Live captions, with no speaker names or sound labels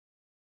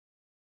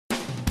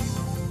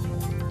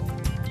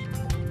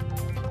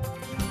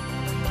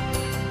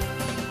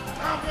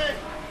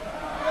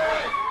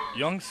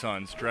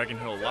Yongsan's Dragon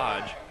Hill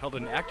Lodge held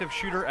an active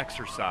shooter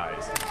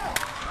exercise.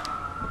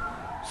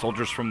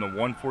 Soldiers from the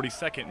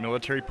 142nd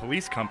Military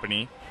Police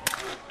Company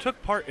took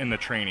part in the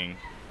training.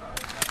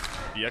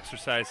 The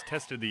exercise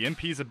tested the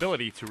MP's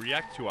ability to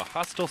react to a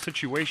hostile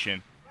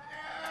situation,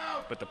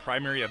 but the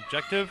primary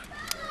objective,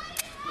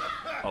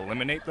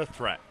 eliminate the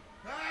threat.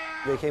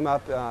 They came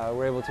up,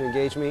 were able to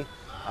engage me.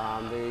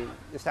 They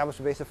established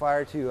a base of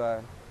fire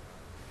to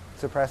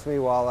suppress me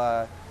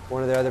while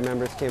one of their other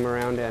members came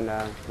around and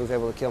was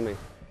able to kill me.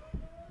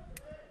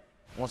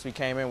 Once we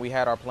came in, we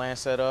had our plan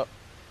set up.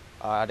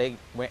 They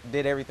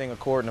did everything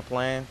according to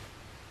plan,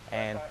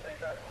 and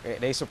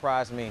they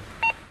surprised me.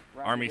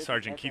 Army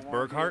Sergeant Keith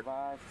Berghardt.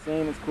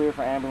 Scene is clear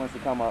for ambulance to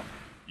come up.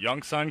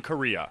 Yongsan,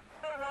 Korea.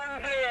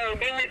 1-0,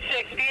 Village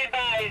 6, be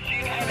advised,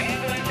 you have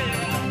ambulance